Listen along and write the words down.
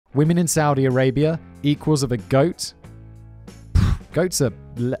Women in Saudi Arabia equals of a goat. Goats are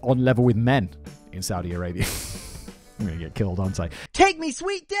on level with men in Saudi Arabia. I'm going to get killed, aren't I? Take me,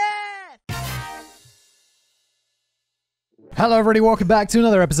 sweet dad! Hello, everybody. Welcome back to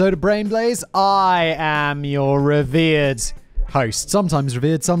another episode of Brain Blaze. I am your revered host, sometimes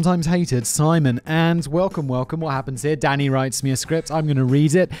revered, sometimes hated, Simon. And welcome. What happens here? Danny writes me a script. I'm going to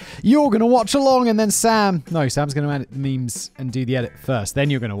read it. You're going to watch along, and then Sam's going to edit the memes and do the edit first. Then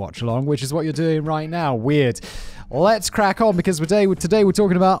you're going to watch along, which is what you're doing right now. Weird. Let's crack on, because today we're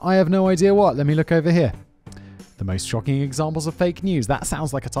talking about I have no idea what. Let me look over here. The most shocking examples of fake news. That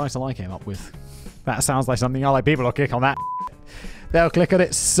sounds like a title I came up with. That sounds like something I like. People will click on that. They'll click on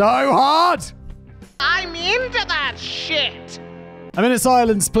it so hard. I'm into that shit! A minute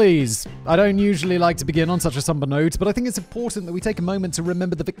silence, please. I don't usually like to begin on such a somber note, but I think it's important that we take a moment to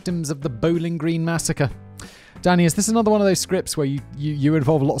remember the victims of the Bowling Green massacre. Danny, is this another one of those scripts where you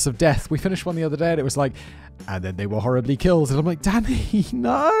involve lots of death? We finished one the other day and it was like, and then they were horribly killed. And I'm like, Danny,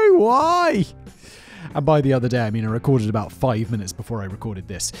 no, why? And by the other day, I mean I recorded about 5 minutes before I recorded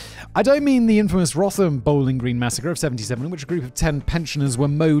this. I don't mean the infamous Rotham Bowling Green massacre of 77, in which a group of 10 pensioners were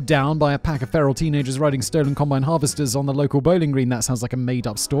mowed down by a pack of feral teenagers riding stolen combine harvesters on the local bowling green. That sounds like a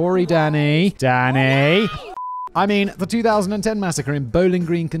made-up story, Danny. I mean, the 2010 massacre in Bowling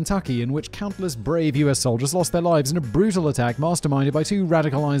Green, Kentucky, in which countless brave US soldiers lost their lives in a brutal attack masterminded by two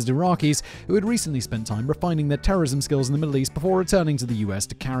radicalized Iraqis who had recently spent time refining their terrorism skills in the Middle East before returning to the US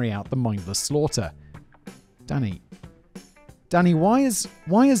to carry out the mindless slaughter. Danny, why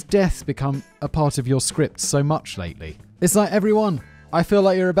has death become a part of your script so much lately? It's like, everyone, I feel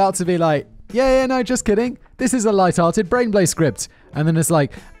like you're about to be like, yeah, no, just kidding. This is a light-hearted Brain Blaze script. And then it's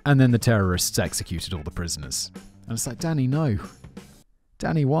like, and then the terrorists executed all the prisoners. And it's like, Danny, no.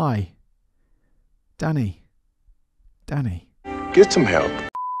 Danny, why? Danny. Get some help.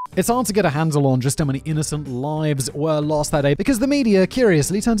 It's hard to get a handle on just how many innocent lives were lost that day, because the media,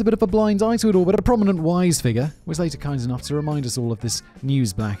 curiously, turned a bit of a blind eye to it all, but a prominent wise figure was later kind enough to remind us all of this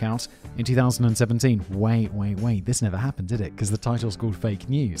news blackout in 2017. Wait, this never happened, did it? Because the title's called Fake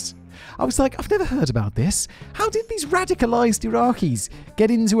News. I was like, I've never heard about this. How did these radicalized Iraqis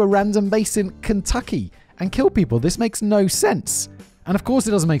get into a random base in Kentucky and kill people? This makes no sense. And of course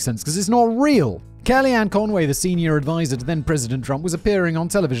it doesn't make sense, because it's not real. Kellyanne Conway, the senior advisor to then-President Trump, was appearing on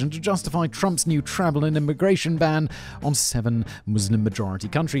television to justify Trump's new travel and immigration ban on 7 Muslim-majority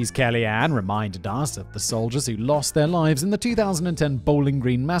countries. Kellyanne reminded us of the soldiers who lost their lives in the 2010 Bowling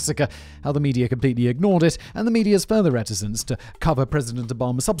Green massacre, how the media completely ignored it, and the media's further reticence to cover President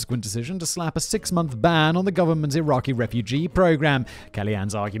Obama's subsequent decision to slap a 6-month ban on the government's Iraqi refugee program.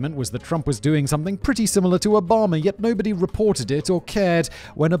 Kellyanne's argument was that Trump was doing something pretty similar to Obama, yet nobody reported it or cared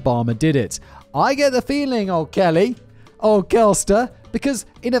when Obama did it. I get the feeling, old Kelster, because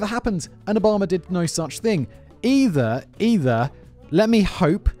it never happened and Obama did no such thing. Either, let me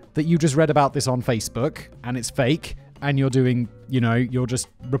hope that you just read about this on Facebook and it's fake and you're doing, you're just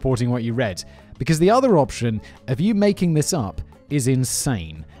reporting what you read. Because the other option of you making this up is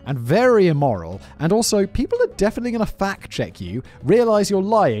insane and very immoral, and also people are definitely going to fact check you, realize you're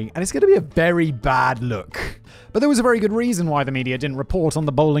lying, and it's going to be a very bad look. But there was a very good reason why the media didn't report on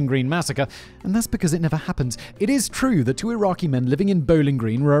the Bowling Green massacre, and that's because it never happened. It is true that 2 Iraqi men living in Bowling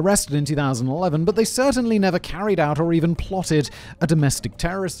Green were arrested in 2011, but they certainly never carried out or even plotted a domestic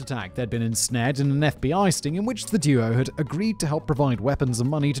terrorist attack. They'd been ensnared in an FBI sting in which the duo had agreed to help provide weapons and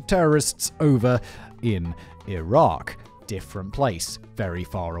money to terrorists over in Iraq. Different place, very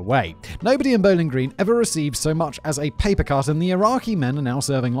far away. Nobody in Bowling Green ever received so much as a paper cut, and the Iraqi men are now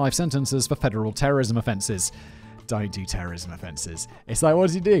serving life sentences for federal terrorism offences. Don't do terrorism offences. It's like,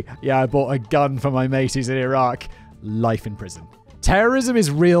 what did you do? Yeah, I bought a gun for my mate who's in Iraq. Life in prison. Terrorism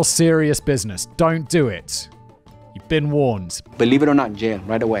is real serious business. Don't do it. You've been warned. Believe it or not, jail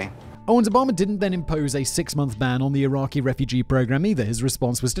right away. Oh, and Obama didn't then impose a 6-month ban on the Iraqi refugee program either. His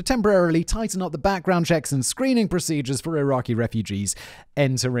response was to temporarily tighten up the background checks and screening procedures for Iraqi refugees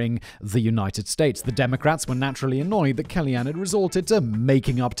entering the United States. The Democrats were naturally annoyed that Kellyanne had resorted to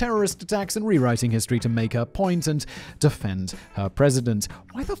making up terrorist attacks and rewriting history to make her point and defend her president.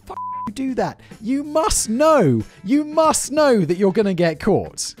 Why the fuck do you do that? You must know that you're going to get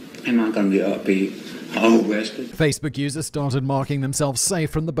caught. I'm not going to be upbeat. Arrested. Facebook users started marking themselves safe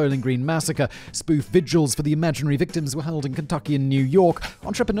from the Bowling Green massacre. Spoof vigils for the imaginary victims were held in Kentucky and New York.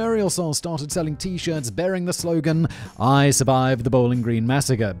 Entrepreneurial souls started selling t-shirts bearing the slogan, "I survived the Bowling Green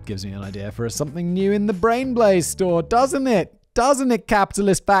massacre." Gives me an idea for something new in the Brain Blaze store, doesn't it? Doesn't it,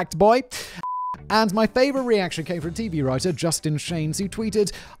 capitalist fact boy? And my favourite reaction came from TV writer Justin Shanes, who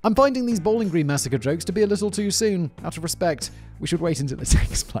tweeted, "I'm finding these Bowling Green massacre jokes to be a little too soon. Out of respect, we should wait until it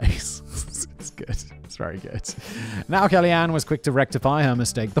takes place." It's good. It's very good. Now Kellyanne was quick to rectify her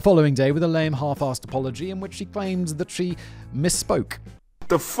mistake the following day with a lame half-assed apology in which she claimed that she misspoke.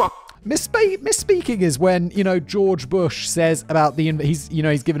 The fuck? Misspeaking is when, George Bush says about he's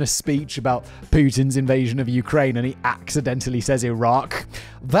given a speech about Putin's invasion of Ukraine and he accidentally says Iraq.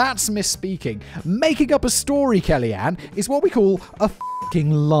 That's misspeaking. Making up a story, Kellyanne, is what we call a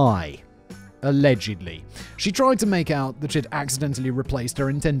fucking lie. Allegedly. She tried to make out that she'd accidentally replaced her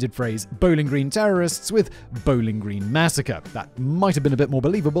intended phrase Bowling Green terrorists with Bowling Green massacre. That might have been a bit more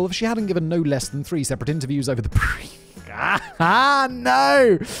believable if she hadn't given no less than 3 separate interviews over the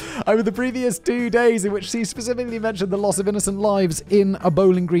over the previous 2 days, in which she specifically mentioned the loss of innocent lives in a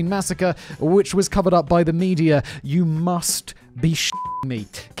Bowling Green massacre, which was covered up by the media. You must be me.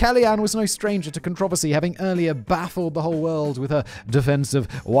 Kellyanne was no stranger to controversy, having earlier baffled the whole world with her defense of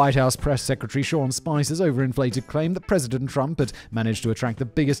White House Press Secretary Sean Spicer's overinflated claim that President Trump had managed to attract the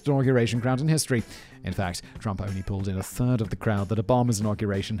biggest inauguration crowd in history. In fact, Trump only pulled in a third of the crowd that Obama's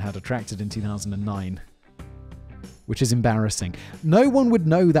inauguration had attracted in 2009. Which is embarrassing. No one would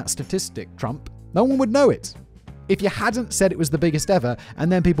know that statistic, Trump. No one would know it. If you hadn't said it was the biggest ever,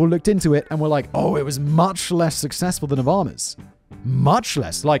 and then people looked into it and were like, oh, it was much less successful than Obama's. Much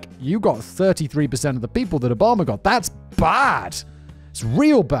less. Like, you got 33% of the people that Obama got. That's bad. It's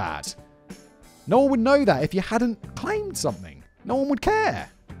real bad. No one would know that if you hadn't claimed something. No one would care.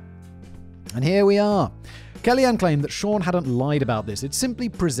 And here we are. Kellyanne claimed that Sean hadn't lied about this. It simply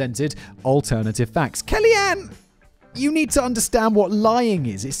presented alternative facts. Kellyanne! You need to understand what lying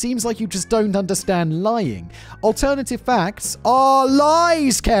is. It seems like you just don't understand lying. Alternative facts are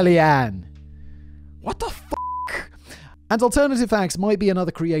lies, Kellyanne. What the fuck? And alternative facts might be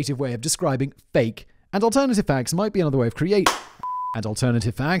another creative way of describing fake. And alternative facts might be another way of And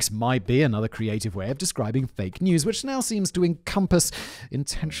alternative facts might be another creative way of describing fake news, which now seems to encompass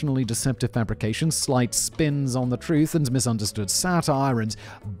intentionally deceptive fabrications, slight spins on the truth, and misunderstood satire, and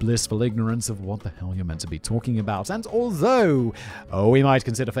blissful ignorance of what the hell you're meant to be talking about. And although we might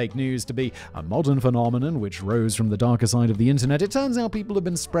consider fake news to be a modern phenomenon which rose from the darker side of the internet, it turns out people have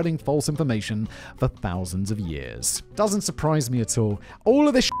been spreading false information for thousands of years. Doesn't surprise me at all. All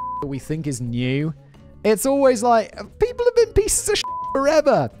of this that we think is new, it's always like, people have been pieces of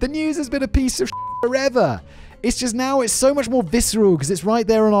forever. The news has been a piece of forever. It's just now it's so much more visceral because it's right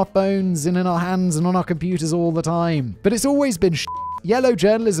there on our phones and in our hands and on our computers all the time. But it's always been Yellow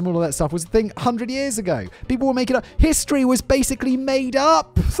journalism, all of that stuff was a thing 100 years ago. People were making up. History was basically made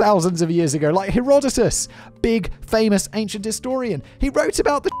up thousands of years ago. Like Herodotus, big, famous ancient historian. He wrote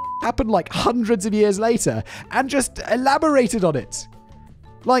about the happened like hundreds of years later and just elaborated on it.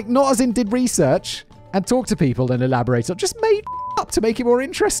 Like, not as in did research and talk to people and elaborate on, just made up to make it more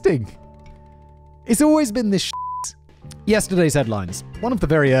interesting. It's always been this shit. Yesterday's headlines. One of the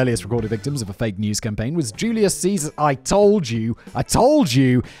very earliest recorded victims of a fake news campaign was Julius Caesar. I told you.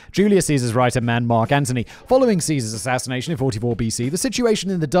 Julius Caesar's right-hand man, Mark Antony. Following Caesar's assassination in 44 BC, the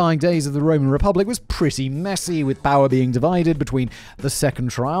situation in the dying days of the Roman Republic was pretty messy, with power being divided between the Second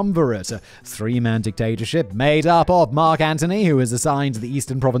Triumvirate, a three-man dictatorship made up of Mark Antony, who was assigned to the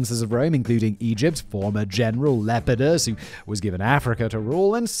eastern provinces of Rome, including Egypt, former general Lepidus, who was given Africa to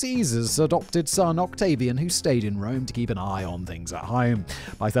rule, and Caesar's adopted son, Octavian, who stayed in Rome to keep an eye on things at home.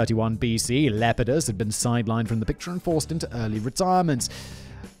 By 31 BC, Lepidus had been sidelined from the picture and forced into early retirement.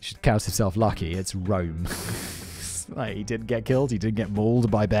 He should count himself lucky. It's Rome. He didn't get killed. He didn't get mauled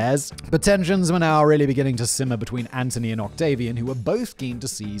by bears. But tensions were now really beginning to simmer between Antony and Octavian, who were both keen to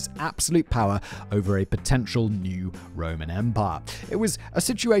seize absolute power over a potential new Roman Empire. It was a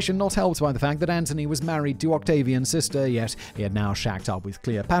situation not helped by the fact that Antony was married to Octavian's sister, yet he had now shacked up with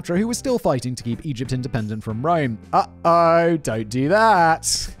Cleopatra, who was still fighting to keep Egypt independent from Rome. Uh-oh, don't do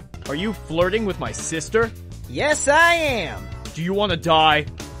that. Are you flirting with my sister? Yes, I am. Do you want to die?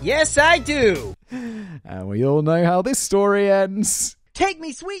 Yes, I do. And we all know how this story ends. Take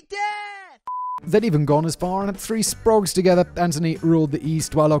me, sweet dad! They'd even gone as far and had three sprogs together. Antony ruled the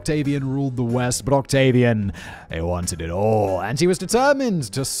east while Octavian ruled the west, but Octavian, he wanted it all, and he was determined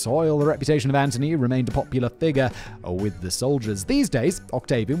to soil the reputation of Antony, who remained a popular figure with the soldiers. These days,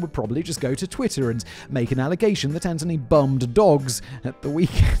 Octavian would probably just go to Twitter and make an allegation that Antony bummed dogs at the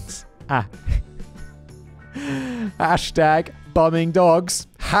weekend. Hashtag bumming dogs.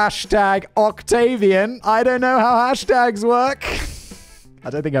 Hashtag Octavian. I don't know how hashtags work. I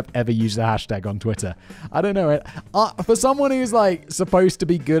don't think I've ever used a hashtag on Twitter. I don't know it. For someone who's like supposed to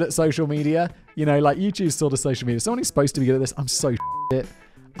be good at social media, you know, like YouTube's sort of social media, someone who's supposed to be good at this, I'm so shit.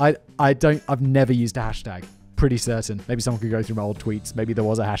 I've never used a hashtag. Pretty certain. Maybe someone could go through my old tweets. Maybe there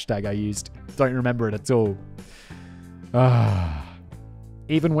was a hashtag I used. Don't remember it at all.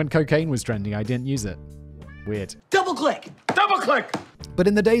 Even when cocaine was trending, I didn't use it. Weird. Double click. But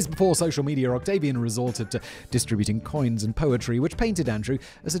in the days before social media, Octavian resorted to distributing coins and poetry, which painted Andrew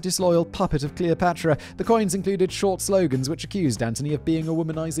as a disloyal puppet of Cleopatra. The coins included short slogans which accused Antony of being a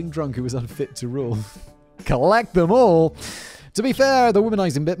womanizing drunk who was unfit to rule. Collect them all! To be fair, the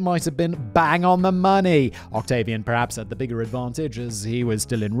womanizing bit might have been bang on the money. Octavian perhaps had the bigger advantage as he was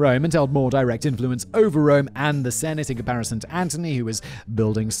still in Rome and held more direct influence over Rome and the Senate in comparison to Antony, who was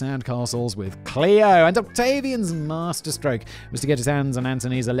building sandcastles with Cleo. And Octavian's masterstroke was to get his hands on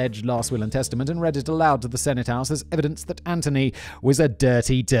Antony's alleged last will and testament and read it aloud to the Senate House as evidence that Antony was a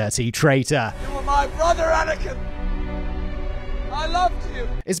dirty, dirty traitor. You were my brother, Anakin. I loved you.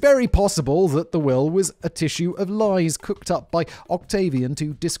 It's very possible that the will was a tissue of lies cooked up by Octavian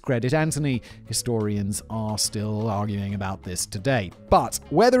to discredit Antony. Historians are still arguing about this today. But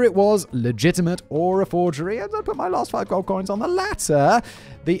whether it was legitimate or a forgery, and I put my last 5 gold coins on the latter,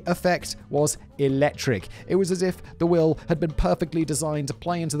 the effect was electric. It was as if the will had been perfectly designed to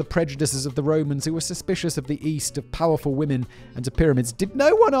play into the prejudices of the Romans, who were suspicious of the East, of powerful women, and of pyramids. Did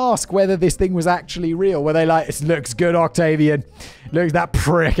no one ask whether this thing was actually real? Were they like, it looks good, Octavian. Look, that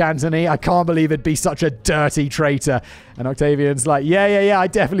prick, Antony. I can't believe it'd be such a dirty traitor. And Octavian's like, yeah, I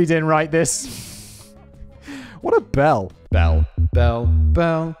definitely didn't write this. What a bell. Bell, bell,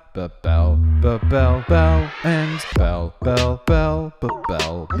 bell, bell, bell, bell, bell, and bell, bell, bell,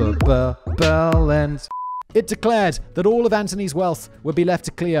 bell, bell, bell, and... It declared that all of Antony's wealth would be left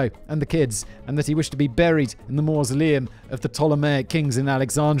to Cleo and the kids, and that he wished to be buried in the mausoleum of the Ptolemaic kings in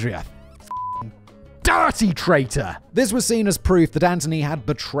Alexandria. Dirty traitor! This was seen as proof that Antony had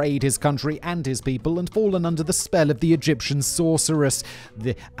betrayed his country and his people and fallen under the spell of the Egyptian sorceress.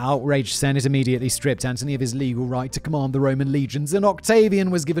 The outraged Senate immediately stripped Antony of his legal right to command the Roman legions, and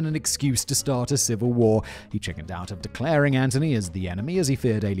Octavian was given an excuse to start a civil war. He chickened out of declaring Antony as the enemy, as he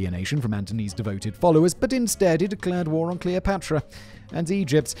feared alienation from Antony's devoted followers, but instead he declared war on Cleopatra and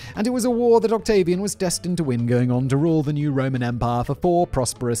Egypt, and it was a war that Octavian was destined to win, going on to rule the new Roman Empire for 4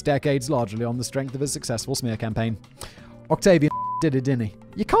 prosperous decades, largely on the strength of his successful smear campaign. Octavian did it, didn't he?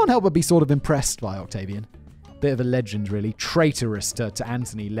 You can't help but be sort of impressed by Octavian. Bit of a legend, really. Traitorous to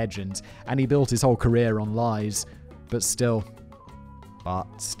Antony legend, and he built his whole career on lies. But still.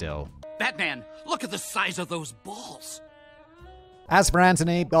 Batman, look at the size of those balls. As for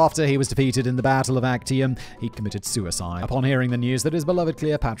Antony, after he was defeated in the Battle of Actium, he committed suicide upon hearing the news that his beloved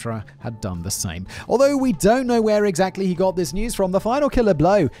Cleopatra had done the same. Although we don't know where exactly he got this news from, the final killer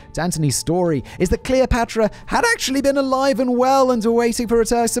blow to Antony's story is that Cleopatra had actually been alive and well and waiting for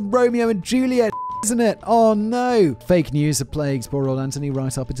return to Romeo and Juliet, isn't it? Oh no! Fake news had plagued poor old Antony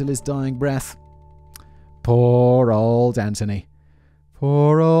right up until his dying breath. Poor old Antony.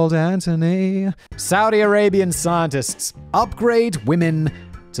 Poor old Antony. Saudi Arabian scientists upgrade women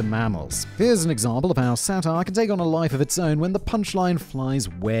to mammals. Here's an example of how satire can take on a life of its own when the punchline flies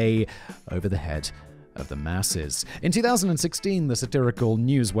way over the head of the masses. In 2016, the satirical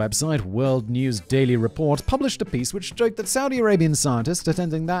news website World News Daily Report published a piece which joked that Saudi Arabian scientists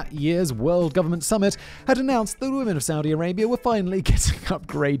attending that year's World Government Summit had announced that women of Saudi Arabia were finally getting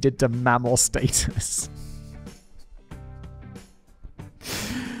upgraded to mammal status.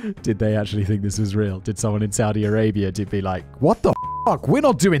 Did they actually think this was real? Did someone in Saudi Arabia be like, what the fuck? We're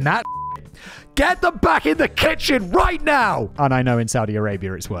not doing that. Get them back in the kitchen right now! And I know in Saudi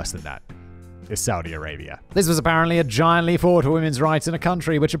Arabia it's worse than that. It's Saudi Arabia. This was apparently a giant leap forward for women's rights in a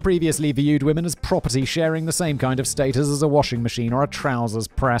country which had previously viewed women as property sharing the same kind of status as a washing machine or a trousers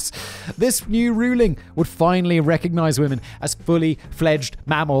press. This new ruling would finally recognize women as fully fledged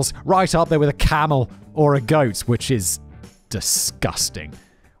mammals, right up there with a camel or a goat, which is disgusting.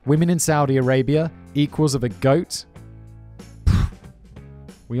 Women in Saudi Arabia equals of a goat?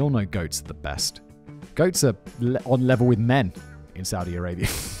 We all know goats are the best. Goats are on level with men in Saudi Arabia.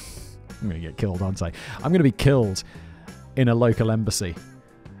 I'm going to get killed, aren't I? I'm going to be killed in a local embassy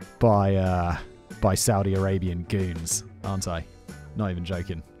by Saudi Arabian goons, aren't I? Not even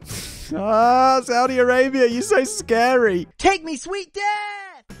joking. Saudi Arabia, you're so scary. Take me, sweet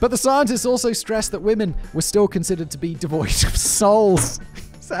dad! But the scientists also stressed that women were still considered to be devoid of souls.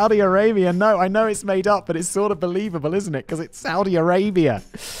 Saudi Arabia, no, I know it's made up, but it's sort of believable, isn't it? Because it's Saudi Arabia.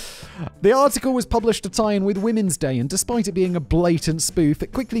 The article was published to tie in with Women's Day, and despite it being a blatant spoof,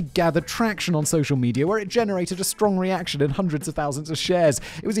 it quickly gathered traction on social media where it generated a strong reaction and hundreds of thousands of shares.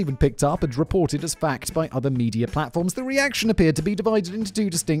 It was even picked up and reported as fact by other media platforms. The reaction appeared to be divided into two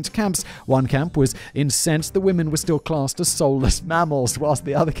distinct camps. One camp was incensed that women were still classed as soulless mammals, whilst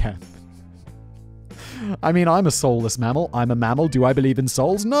the other camp... I mean, I'm a soulless mammal. I'm a mammal. Do I believe in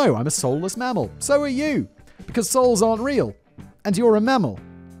souls? No, I'm a soulless mammal. So are you. Because souls aren't real. And you're a mammal.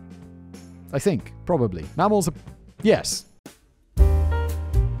 I think, probably. Mammals are... Yes.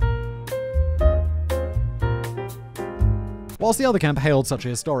 Whilst the other camp hailed such a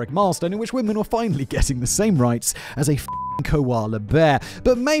historic milestone in which women were finally getting the same rights as a koala bear.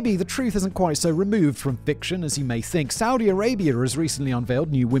 But maybe the truth isn't quite so removed from fiction as you may think. Saudi Arabia has recently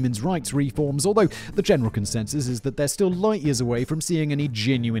unveiled new women's rights reforms, although the general consensus is that they're still light years away from seeing any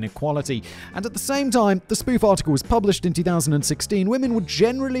genuine equality. And at the same time, the spoof article was published in 2016. Women were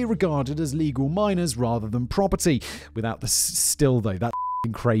generally regarded as legal minors rather than property. Without the still though, that's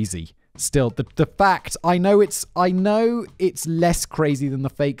crazy. Still, the fact, I know it's less crazy than the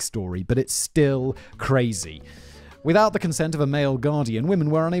fake story, but it's still crazy. Without the consent of a male guardian,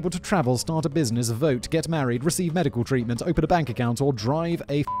 women were unable to travel, start a business, vote, get married, receive medical treatment, open a bank account, or drive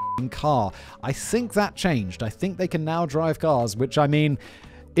a car. I think that changed. I think they can now drive cars, which, I mean,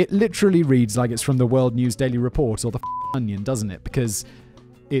 it literally reads like it's from the World News Daily Report or the Onion, doesn't it? Because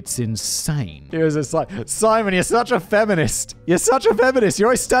it's insane. It was just like, Simon, you're such a feminist. You're such a feminist. You're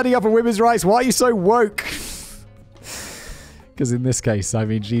always standing up for women's rights. Why are you so woke? Because in this case, I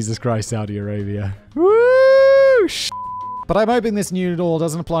mean, Jesus Christ, Saudi Arabia. Woo! But I'm hoping this new law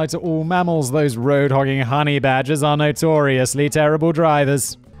doesn't apply to all mammals. Those road-hogging honey badgers are notoriously terrible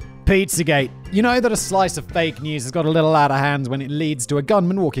drivers. Pizzagate. You know that a slice of fake news has got a little out of hand when it leads to a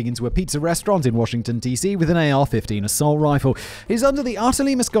gunman walking into a pizza restaurant in Washington, D.C. with an AR-15 assault rifle. He's under the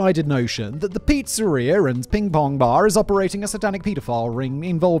utterly misguided notion that the pizzeria and ping-pong bar is operating a satanic pedophile ring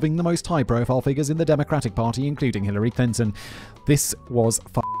involving the most high-profile figures in the Democratic Party, including Hillary Clinton. This was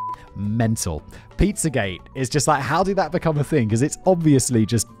mental. Pizzagate is just like, how did that become a thing? Because it's obviously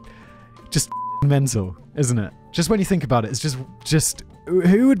just mental, isn't it? Just when you think about it, it's just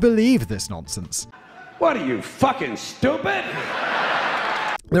who would believe this nonsense? What are you, fucking stupid?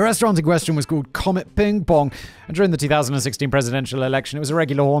 The restaurant in question was called Comet Ping Pong, and during the 2016 presidential election, it was a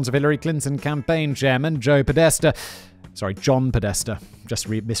regular haunt of Hillary Clinton campaign chairman John Podesta. Just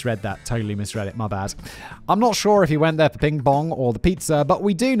misread that. Totally misread it. My bad. I'm not sure if he went there for ping pong or the pizza, but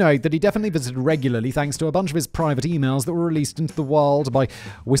we do know that he definitely visited regularly thanks to a bunch of his private emails that were released into the wild by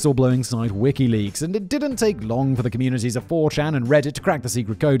whistleblowing site WikiLeaks. And it didn't take long for the communities of 4chan and Reddit to crack the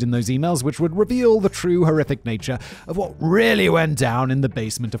secret code in those emails, which would reveal the true horrific nature of what really went down in the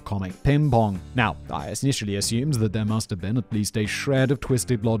basement of Comet Ping Pong. Now, I initially assumed that there must have been at least a shred of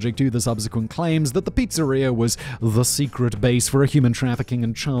twisted logic to the subsequent claims that the pizzeria was the secret base for a human trafficking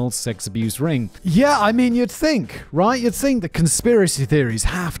and child sex abuse ring. Yeah, I mean, you'd think, right? You'd think that conspiracy theories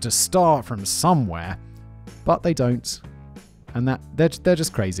have to start from somewhere, but they don't. And that they're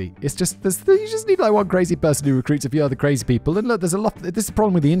just crazy. It's just you just need like one crazy person who recruits a few other crazy people. And look, there's a lot. This is the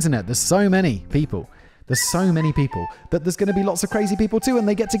problem with the internet. There's so many people. There's so many people that there's going to be lots of crazy people too, and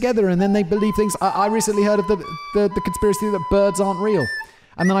they get together and then they believe things. I recently heard of the conspiracy theory that birds aren't real,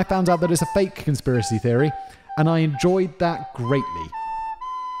 and then I found out that it's a fake conspiracy theory. And I enjoyed that greatly.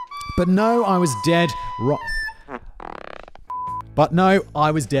 But no, I was dead wrong.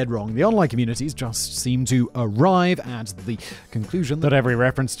 The online communities just seem to arrive at the conclusion that every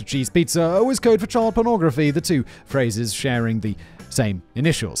reference to cheese pizza was code for child pornography, the two phrases sharing the same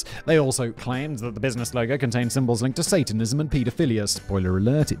initials. They also claimed that the business logo contained symbols linked to Satanism and pedophilia. Spoiler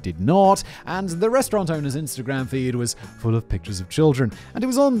alert, it did not. And the restaurant owner's Instagram feed was full of pictures of children. And it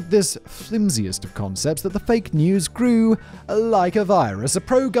was on this flimsiest of concepts that the fake news grew like a virus. A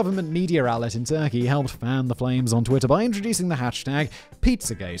pro-government media outlet in Turkey helped fan the flames on Twitter by introducing the hashtag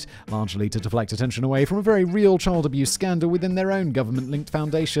Pizzagate, largely to deflect attention away from a very real child abuse scandal within their own government-linked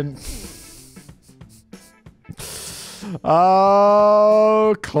foundation.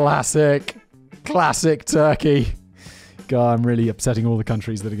 Oh, classic Turkey. God, I'm really upsetting all the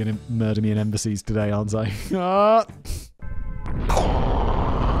countries that are going to murder me in embassies today, aren't I?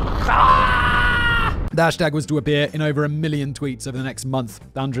 The hashtag was to appear in over 1 million tweets over the next month.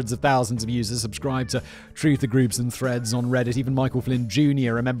 Hundreds of thousands of users subscribed to truther groups and threads on Reddit. Even Michael Flynn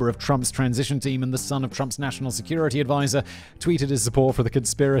Jr., a member of Trump's transition team and the son of Trump's national security advisor, tweeted his support for the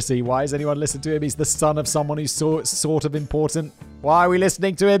conspiracy. Why has anyone listened to him? He's the son of someone who's sort of important. Why are we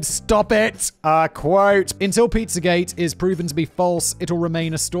listening to him? Stop it! Quote, "Until Pizzagate is proven to be false, it'll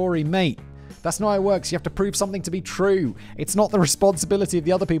remain a story, mate. That's not how it works. You have to prove something to be true. It's not the responsibility of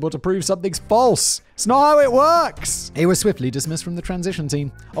the other people to prove something's false. It's not how it works. He was swiftly dismissed from the transition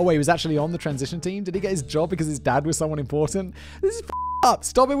team. Oh wait, he was actually on the transition team? Did he get his job because his dad was someone important? This is up.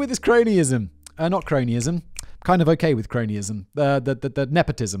 Stop it with this cronyism. Not cronyism. Kind of okay with cronyism. The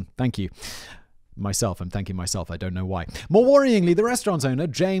nepotism. Thank you. I'm thanking myself. I don't know why. More worryingly, the restaurant owner,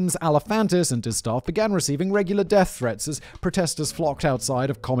 James Alefantis, and his staff began receiving regular death threats as protesters flocked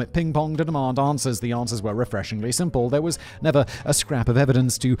outside of Comet Ping Pong to demand answers. The answers were refreshingly simple. There was never a scrap of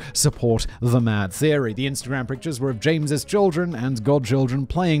evidence to support the mad theory. The Instagram pictures were of James's children and godchildren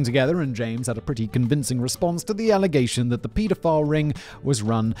playing together, and James had a pretty convincing response to the allegation that the paedophile ring was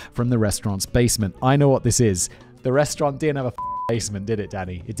run from the restaurant's basement. I know what this is. The restaurant didn't have a basement, did it,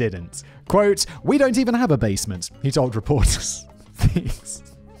 Danny? It didn't. Quote, "We don't even have a basement," he told reporters.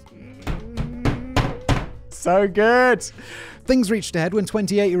 So good. Things reached a head when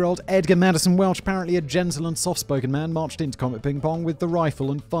 28-year-old Edgar Madison Welch, apparently a gentle and soft-spoken man, marched into Comet Ping Pong with the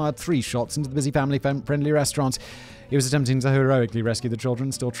rifle and fired 3 shots into the busy family-friendly restaurant. He was attempting to heroically rescue the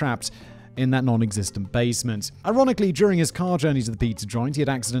children still trapped in that non-existent basement. Ironically, during his car journey to the pizza joint, he had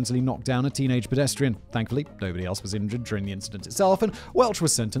accidentally knocked down a teenage pedestrian. Thankfully, nobody else was injured during the incident itself, and Welch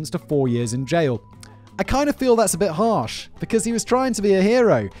was sentenced to 4 years in jail. I kind of feel that's a bit harsh, because he was trying to be a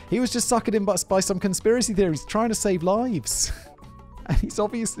hero. He was just suckered in by some conspiracy theories, trying to save lives. And he's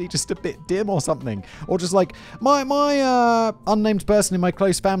obviously just a bit dim or something. Or just like, my unnamed person in my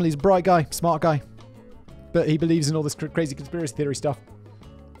close family is a bright guy, smart guy. But he believes in all this crazy conspiracy theory stuff.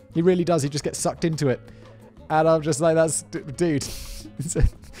 He really does. He just gets sucked into it. And I'm just like, that's... Dude.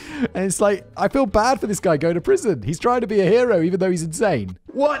 And it's like, I feel bad for this guy going to prison. He's trying to be a hero, even though he's insane.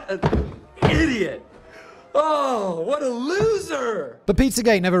 What an idiot! Oh, what a loser! But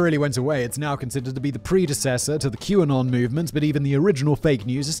Pizzagate never really went away. It's now considered to be the predecessor to the QAnon movement, but even the original fake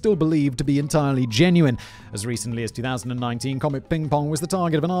news is still believed to be entirely genuine. As recently as 2019, Comet Ping Pong was the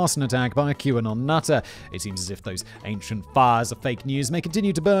target of an arson attack by a QAnon nutter. It seems as if those ancient fires of fake news may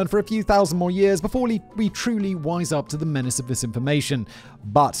continue to burn for a few thousand more years before we truly wise up to the menace of this information.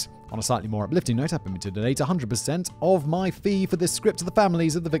 But on a slightly more uplifting note, I've been to donate 100% of my fee for this script to the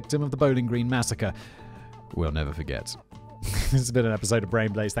families of the victim of the Bowling Green massacre. We'll never forget. This has been an episode of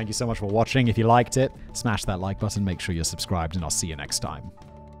Brain Blaze. Thank you so much for watching. If you liked it, smash that like button, make sure you're subscribed, and I'll see you next time.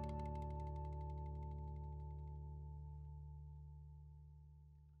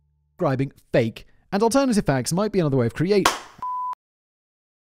 Describing fake and alternative facts might be another way of creating